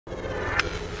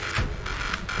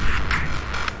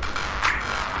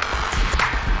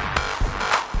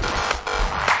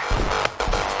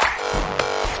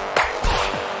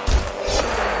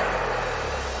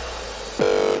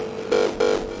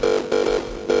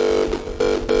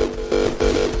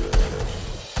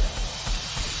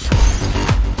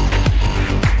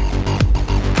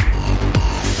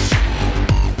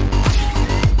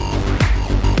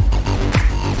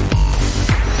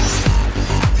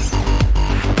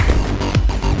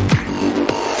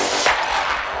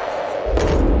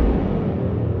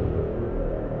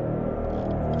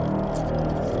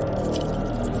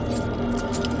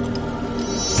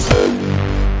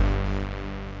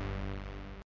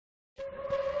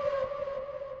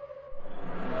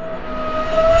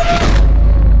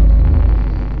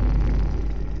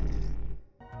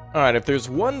Alright, if there's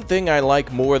one thing I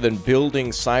like more than building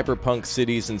cyberpunk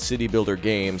cities and city builder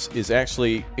games, is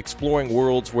actually exploring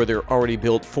worlds where they're already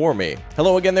built for me.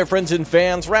 Hello again there, friends and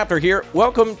fans, Raptor here.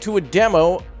 Welcome to a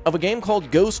demo of a game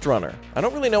called Ghostrunner. I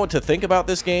don't really know what to think about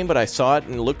this game, but I saw it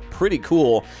and it looked pretty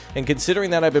cool, and considering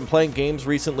that I've been playing games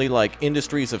recently like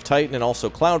Industries of Titan and also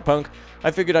Cloudpunk, I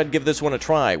figured I'd give this one a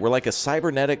try. We're like a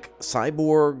cybernetic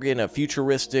cyborg in a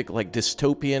futuristic, like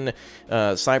dystopian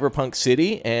cyberpunk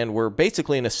city, and we're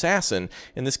basically an assassin.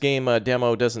 And this game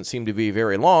demo doesn't seem to be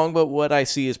very long, but what I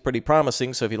see is pretty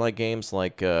promising, so if you like games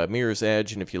like Mirror's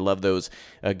Edge, and if you love those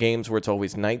games where it's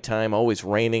always nighttime, always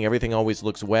raining, everything always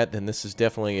looks wet, then this is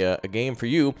definitely a game for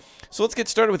you. So let's get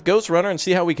started with Ghostrunner and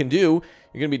see how we can do.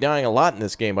 You're going to be dying a lot in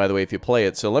this game, by the way, if you play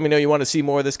it. So let me know you want to see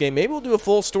more of this game. Maybe we'll do a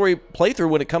full story playthrough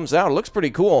when it comes out. It looks pretty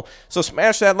cool. So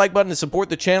smash that like button to support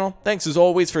the channel. Thanks as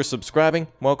always for subscribing.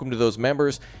 Welcome to those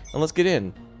members. And let's get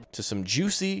in to some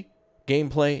juicy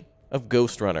gameplay of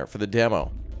Ghostrunner for the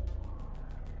demo.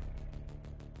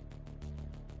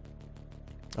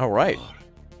 All right.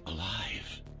 You're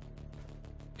alive.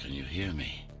 Can you hear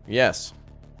me? Yes.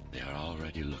 They are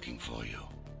already looking for you.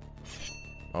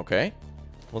 Okay.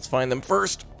 Let's find them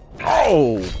first.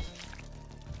 Oh!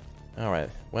 Alright.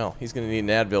 Well, he's going to need an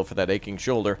Advil for that aching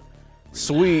shoulder.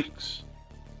 Sweet. Relax.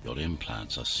 Your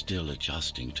implants are still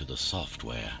adjusting to the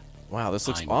software. Wow, this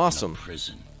looks I'm awesome. in a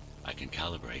prison. I can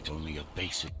calibrate only your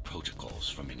basic protocols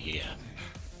from in here.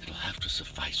 It'll have to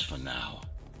suffice for now.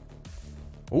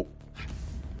 Oh.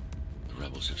 The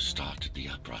rebels have started the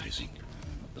uprising.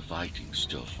 The fighting's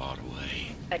still far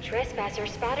away. A trespasser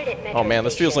spotted at Metro Oh man,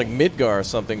 this feels like Station. Midgar or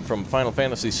something from Final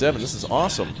Fantasy VII. This is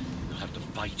awesome. You'll have to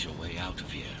fight your way out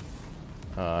of here.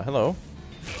 Hello.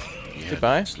 The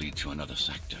Goodbye. airlocks lead to another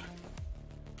sector.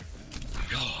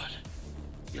 God,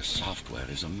 your software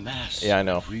is a mess. Yeah, I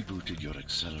know. I've rebooted your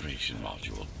acceleration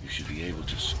module. You should be able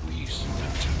to squeeze through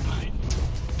that turbine.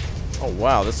 Oh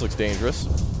wow, this looks dangerous.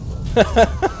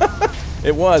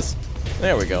 It was.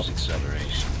 There we go. Use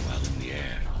acceleration while in the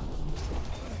air.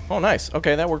 Oh nice.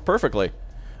 Okay, that worked perfectly.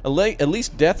 At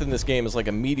least death in this game is like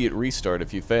immediate restart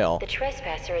if you fail. The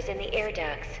trespasser is in the air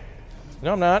ducts.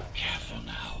 No, I'm not. Careful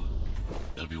now.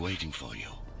 They'll be waiting for you.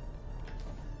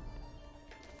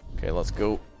 Okay, let's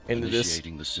go into this.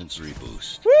 Initiating the sensory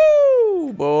boost.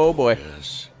 Woo! Oh boy.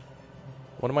 Yes.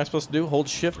 What am I supposed to do? Hold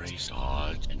shift? Brace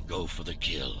hard and go for the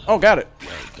kill. Oh, got it.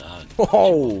 Well done. Whoa. But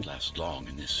you won't last long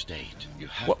in this state. You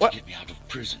have What? to get me out of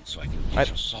prison so I can get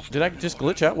your software Did I in just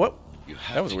order. glitch out? What? You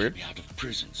have That was to weird. get me out of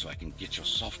prison so I can get your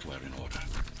software in order.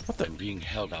 What the? I'm being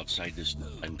held outside this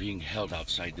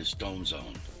dome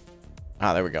zone.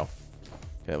 Ah, there we go. Okay,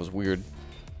 that was weird.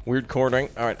 Weird cornering.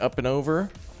 All right, up and over.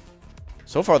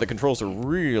 So far, the controls are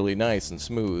really nice and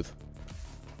smooth.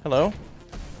 Hello?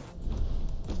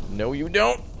 No, you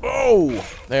don't. Oh!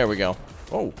 There we go.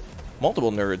 Oh,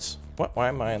 multiple nerds. What? Why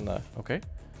am I in the... Okay.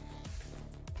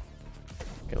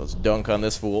 Okay, let's dunk on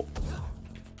this fool.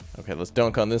 Okay, let's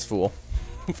dunk on this fool.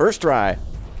 First try.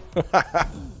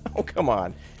 Oh, come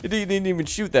on. It didn't even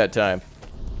shoot that time.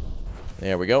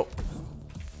 There we go.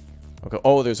 Okay.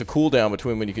 Oh, there's a cooldown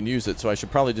between when you can use it, so I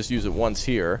should probably just use it once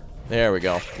here. There we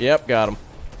go. Yep, got him.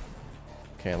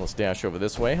 Okay, let's dash over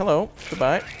this way. Hello.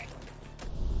 Goodbye.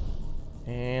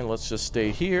 And let's just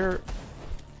stay here.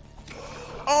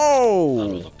 Follow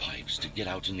Oh! the pipes to get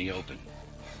out in the open.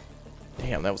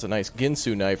 Damn, that was a nice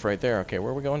Ginsu knife right there. Okay,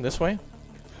 where are we going? This way?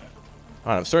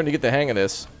 Alright, I'm starting to get the hang of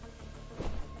this.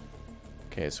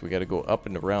 Okay, so we gotta go up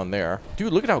and around there.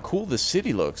 Dude, look at how cool this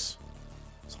city looks.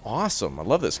 It's awesome. I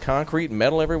love this concrete and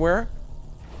metal everywhere.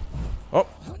 Oh.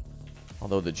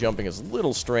 Although the jumping is a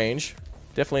little strange.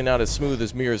 Definitely not as smooth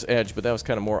as Mirror's Edge, but that was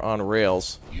kind of more on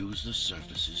rails. Use the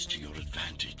surfaces to your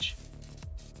advantage.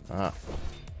 Ah,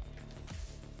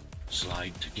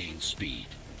 Slide to gain speed.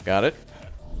 got it.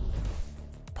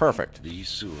 Perfect. These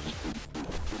sewers.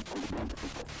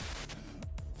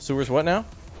 Sewers what now?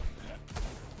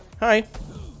 Hi.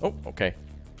 Oh, okay.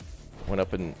 Went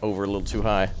up and over a little too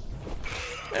high.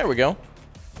 There we go.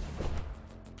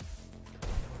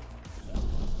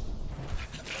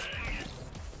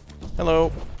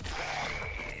 Hello.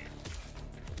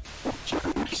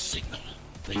 Check my signal.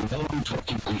 They know I'm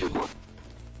talking to you.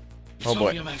 It's Oh, boy.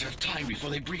 only a matter of time before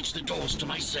they breach the doors to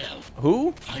my cell.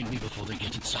 Who? Find me before they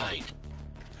get inside.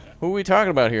 Who are we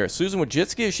talking about here? Susan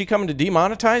Wojcicki? Is she coming to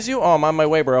demonetize you? Oh, I'm on my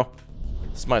way, bro.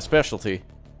 This is my specialty.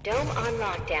 Dome on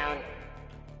lockdown.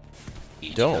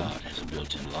 Each Dome. guard has a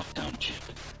built-in lockdown chip.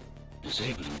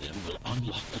 Disabling them will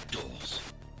unlock the doors.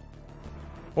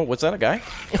 Oh, what's that, a guy?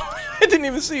 I didn't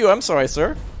even see you. I'm sorry,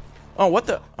 sir. Oh, what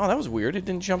the? Oh, that was weird. It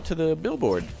didn't jump to the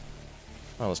billboard.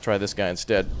 Oh, let's try this guy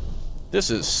instead. This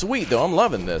is sweet, though. I'm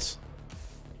loving this.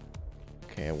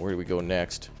 Okay, where do we go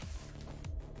next?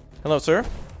 Hello, sir?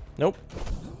 Nope.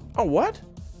 Oh, what?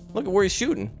 Look at where he's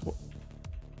shooting.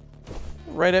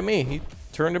 Right at me. He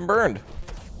turned and burned.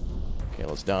 Okay,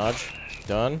 let's dodge.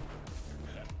 Done.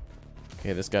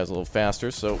 Okay, this guy's a little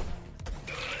faster, so...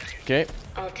 Okay.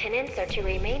 All tenants are to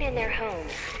remain in their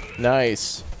homes.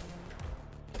 Nice.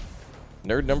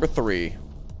 Nerd number 3.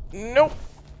 Nope.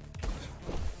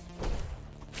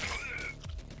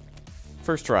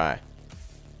 First try.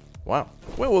 Wow.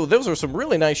 Wait, well, those are some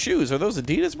really nice shoes. Are those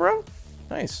Adidas, bro?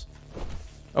 Nice.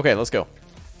 Okay, let's go.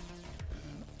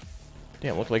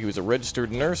 Damn, looked like he was a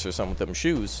registered nurse or something with them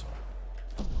shoes.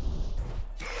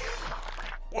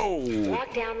 Whoa.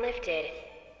 Lockdown lifted.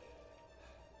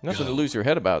 Nothing to lose your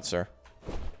head about, sir.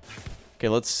 Okay,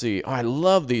 let's see. Oh, I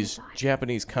love these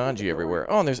Japanese kanji everywhere.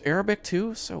 Oh, and there's Arabic,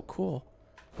 too? So cool.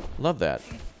 Love that.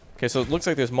 Okay, so it looks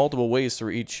like there's multiple ways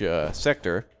through each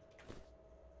sector.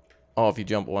 Oh, if you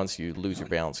jump once, you lose your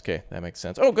balance. Okay, that makes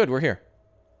sense. Oh, good, we're here.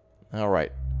 All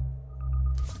right.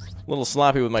 A little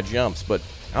sloppy with my jumps, but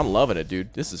I'm loving it,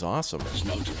 dude. This is awesome. There's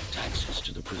no direct access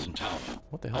to the prison tower.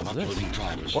 What the hell I'm is this? uploading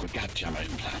drivers for gap jammer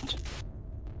implant.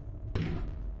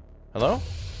 Hello?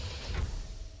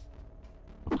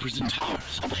 Prison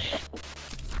towers up ahead.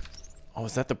 Oh,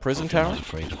 is that the prison Hope you're tower? not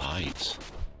afraid of heights.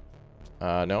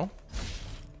 No.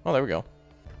 Oh, there we go.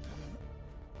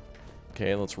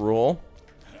 Okay, let's roll.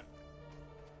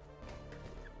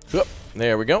 Whoop,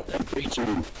 there we go.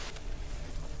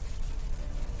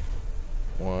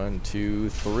 1, 2,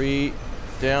 3.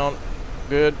 Down.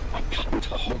 Good.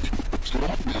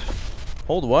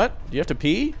 Hold what? Do you have to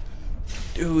pee?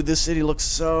 Dude, this city looks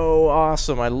so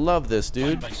awesome. I love this,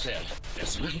 dude. Find my cell.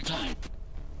 There's little time.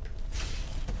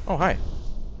 Oh, hi.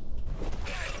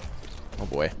 Oh,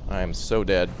 boy. I am so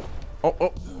dead. Oh,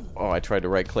 oh. Oh, I tried to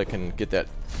right-click and get that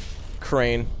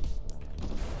crane.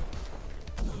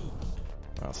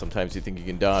 Well, sometimes you think you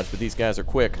can dodge, but these guys are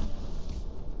quick.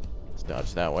 Let's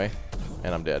dodge that way.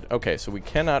 And I'm dead. Okay, so we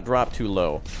cannot drop too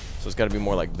low. So it's got to be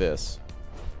more like this.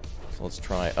 So let's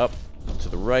try up to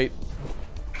the right.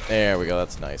 There we go.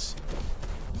 That's nice.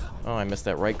 Oh, I missed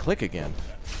that right click again.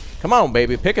 Come on,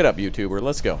 baby. Pick it up, YouTuber.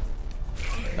 Let's go.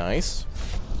 Nice.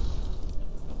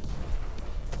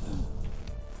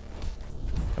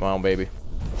 Come on, baby.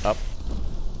 Up.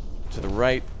 To the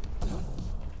right.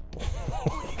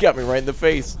 You got me right in the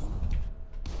face.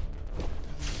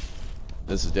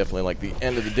 This is definitely like the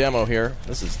end of the demo here.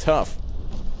 This is tough.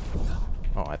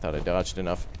 Oh, I thought I dodged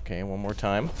enough. Okay, one more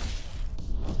time.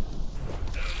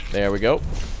 There we go.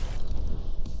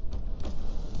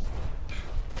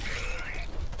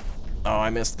 Oh, I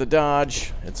missed the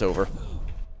dodge. It's over.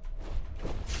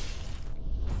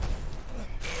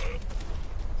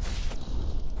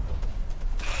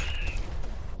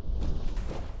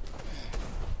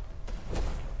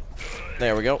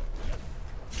 There we go.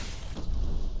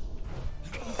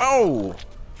 Oh!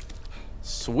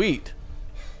 Sweet.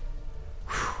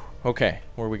 Whew. Okay,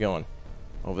 where are we going?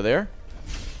 Over there?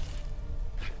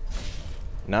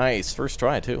 Nice. First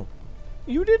try, too.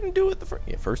 You didn't do it the first...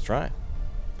 Yeah, first try.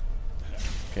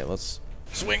 Okay, let's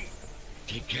swing.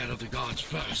 Take care of the guards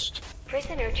first.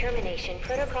 Prisoner termination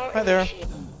protocol Hi there. initiated.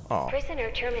 Oh.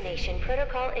 Prisoner termination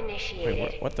protocol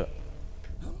initiated. Wait, what the...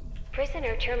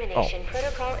 Prisoner termination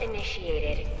protocol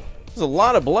initiated. There's a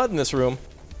lot of blood in this room.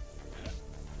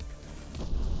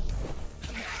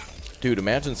 Dude,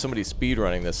 imagine somebody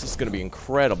speedrunning this. This is going to be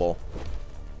incredible.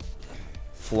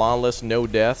 Flawless, no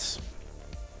deaths.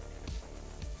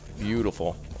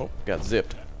 Beautiful. Oh, got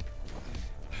zipped.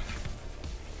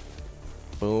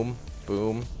 Boom,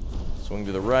 boom. Swing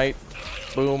to the right.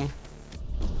 Boom.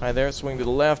 Hi there, swing to the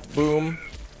left. Boom.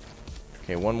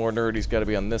 Okay, one more nerd. He's got to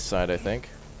be on this side, I think.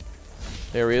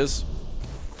 There he is.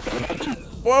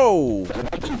 Whoa!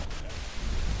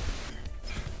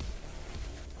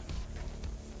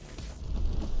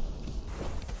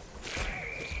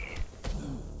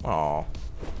 Aw.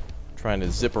 Trying to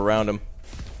zip around him.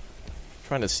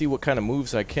 Trying to see what kind of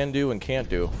moves I can do and can't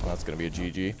do. Well, that's going to be a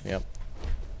GG. Yep.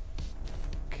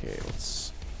 Okay,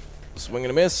 let's swing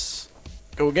and a miss.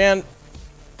 Go again.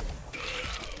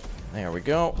 There we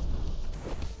go.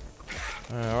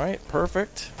 Alright,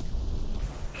 perfect.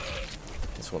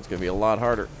 This one's going to be a lot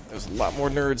harder. There's a lot more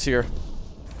nerds here.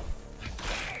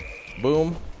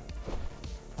 Boom.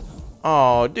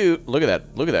 Oh, dude. Look at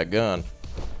that. Look at that gun.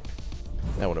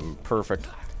 That would have been perfect.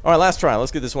 Alright, last try.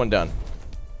 Let's get this one done.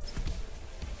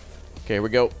 Okay, here we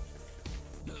go.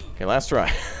 Okay, last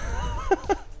try.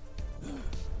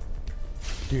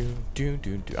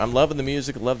 I'm loving the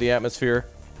music. Love the atmosphere.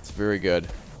 It's very good.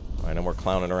 Alright, no more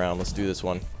clowning around. Let's do this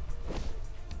one.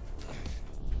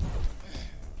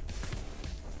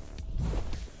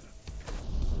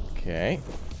 Okay.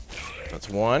 That's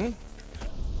one.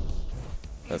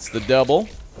 That's the double.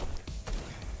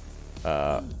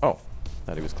 Oh.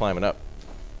 Thought he was climbing up.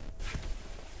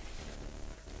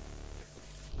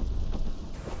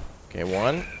 Okay,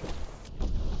 one.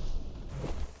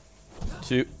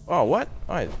 Two. Oh, what?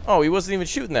 Oh, he wasn't even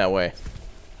shooting that way.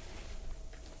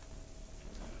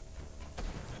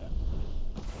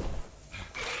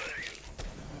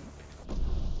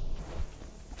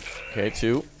 Okay,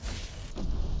 two.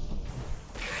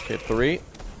 Okay, three.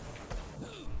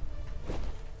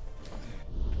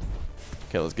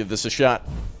 Okay, let's give this a shot.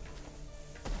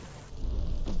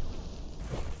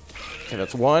 Okay,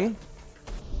 that's one.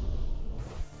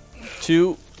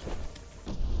 Two.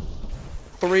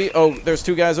 Three. Oh, there's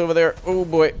two guys over there. Oh,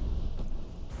 boy.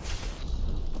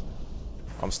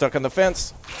 I'm stuck on the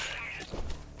fence.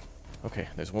 Okay,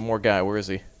 there's one more guy. Where is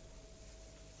he?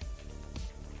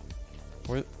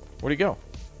 Where'd he go?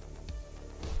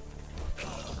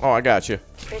 Oh, I got you.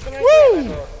 Prisoner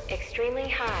level extremely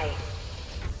high.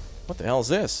 What the hell is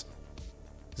this?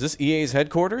 Is this EA's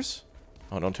headquarters?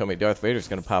 Oh, don't tell me Darth Vader's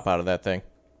gonna pop out of that thing.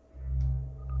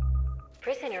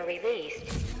 Prisoner released.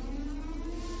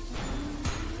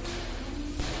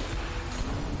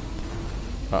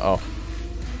 Uh-oh.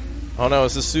 Oh no,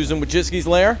 is this Susan Wojcicki's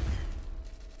lair?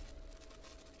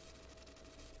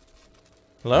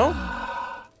 Hello?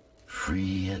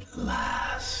 Free at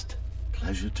last.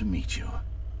 Pleasure to meet you.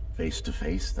 Face to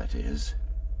face, that is.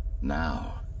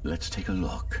 Now, let's take a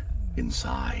look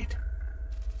inside.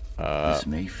 This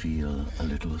may feel a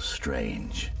little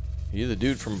strange. You the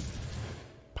dude from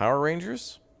Power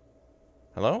Rangers?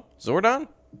 Hello? Zordon?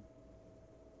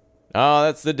 Oh,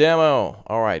 that's the demo.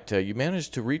 Alright, you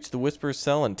managed to reach the Whisperer's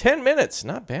cell in 10 minutes.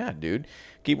 Not bad, dude.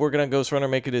 Keep working on Ghostrunner,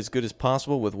 make it as good as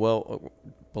possible with, well,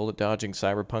 bullet dodging,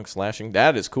 cyberpunk slashing.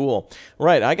 That is cool.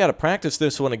 Right, I gotta practice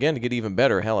this one again to get even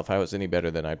better. Hell, if I was any better,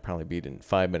 then I'd probably beat it in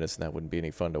 5 minutes, and that wouldn't be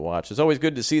any fun to watch. It's always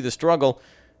good to see the struggle,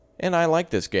 and I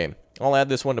like this game. I'll add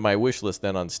this one to my wish list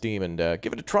then on Steam and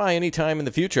give it a try anytime in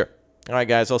the future. Alright,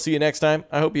 guys, I'll see you next time.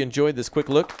 I hope you enjoyed this quick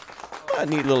look. A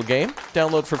neat little game.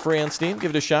 Download for free on Steam.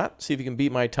 Give it a shot. See if you can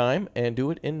beat my time and do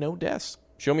it in no deaths.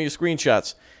 Show me your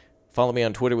screenshots. Follow me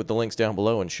on Twitter with the links down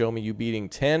below and show me you beating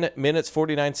 10 minutes,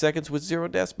 49 seconds with 0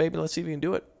 deaths, baby. Let's see if you can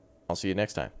do it. I'll see you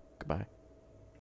next time. Goodbye.